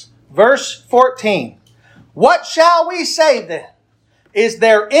this. Verse 14. What shall we say then? Is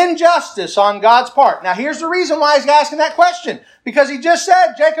there injustice on God's part? Now here's the reason why he's asking that question. Because he just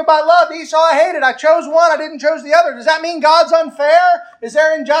said, Jacob I loved, Esau I hated. I chose one, I didn't choose the other. Does that mean God's unfair? Is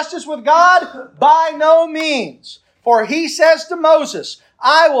there injustice with God? By no means. For he says to Moses,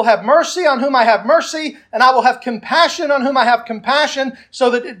 I will have mercy on whom I have mercy, and I will have compassion on whom I have compassion,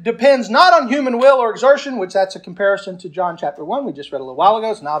 so that it depends not on human will or exertion, which that's a comparison to John chapter 1. We just read a little while ago.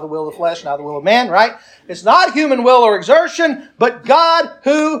 It's not the will of the flesh, not the will of man, right? It's not human will or exertion, but God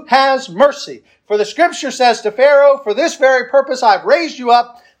who has mercy. For the Scripture says to Pharaoh, for this very purpose I have raised you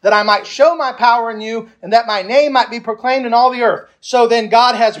up, that I might show my power in you, and that my name might be proclaimed in all the earth. So then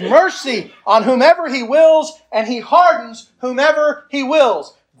God has mercy on whomever He wills, and He hardens whomever He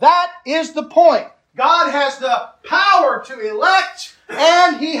wills. That is the point. God has the power to elect,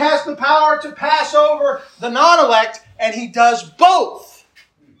 and He has the power to pass over the non-elect, and He does both.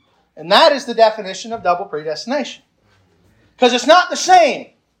 And that is the definition of double predestination. Because it's not the same.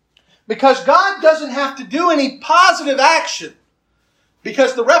 Because God doesn't have to do any positive action.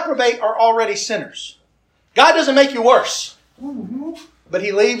 Because the reprobate are already sinners. God doesn't make you worse. But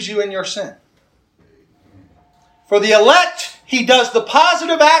He leaves you in your sin. For the elect, He does the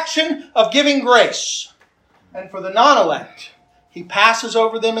positive action of giving grace. And for the non-elect, He passes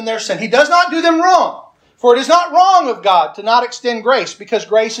over them in their sin. He does not do them wrong. For it is not wrong of God to not extend grace, because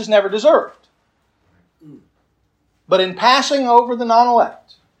grace is never deserved. But in passing over the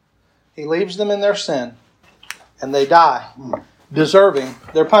non-elect, He leaves them in their sin, and they die, deserving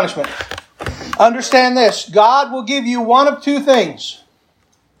their punishment. Understand this. God will give you one of two things.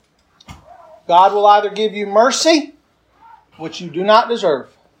 God will either give you mercy, which you do not deserve,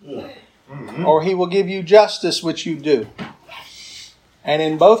 or He will give you justice, which you do. And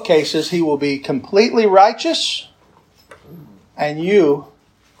in both cases, He will be completely righteous, and you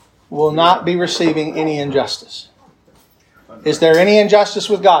will not be receiving any injustice. Is there any injustice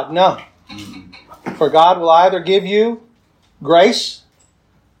with God? No. For God will either give you grace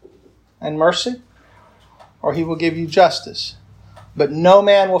and mercy, or He will give you justice. But no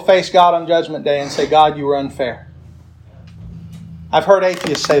man will face God on Judgment Day and say, God, you were unfair. I've heard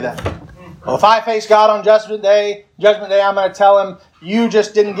atheists say that. Well, if I face God on Judgment Day, I'm going to tell Him, you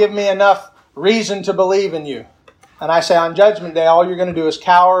just didn't give me enough reason to believe in you. And I say, on Judgment Day, all you're going to do is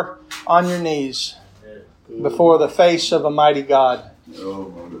cower on your knees before the face of a mighty God.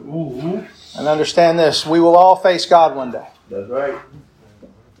 And understand this, we will all face God one day. That's right.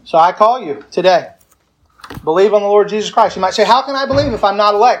 So I call you today. Believe on the Lord Jesus Christ. You might say, how can I believe if I'm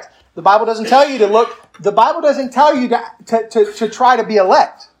not elect? The Bible doesn't tell you to look. The Bible doesn't tell you to try to be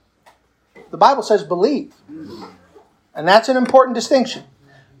elect. The Bible says believe. And that's an important distinction.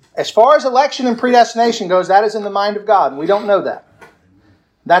 As far as election and predestination goes, that is in the mind of God. And we don't know that.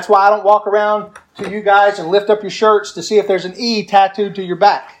 That's why I don't walk around to you guys and lift up your shirts to see if there's an E tattooed to your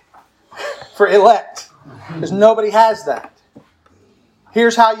back for elect. Because nobody has that.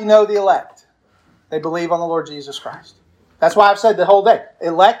 Here's how you know the elect. They believe on the Lord Jesus Christ. That's why I've said the whole day.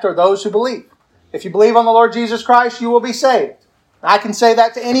 Elect are those who believe. If you believe on the Lord Jesus Christ, you will be saved. I can say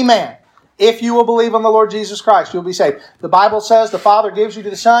that to any man. If you will believe on the Lord Jesus Christ, you'll be saved. The Bible says the Father gives you to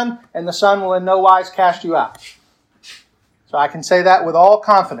the Son, and the Son will in no wise cast you out. So I can say that with all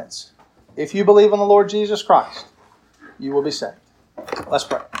confidence. If you believe on the Lord Jesus Christ, you will be saved. Let's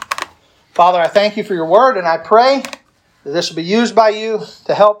pray. Father, I thank you for your word, and I pray that this will be used by you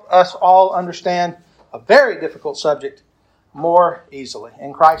to help us all understand a very difficult subject more easily.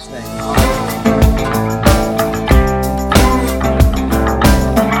 In Christ's name.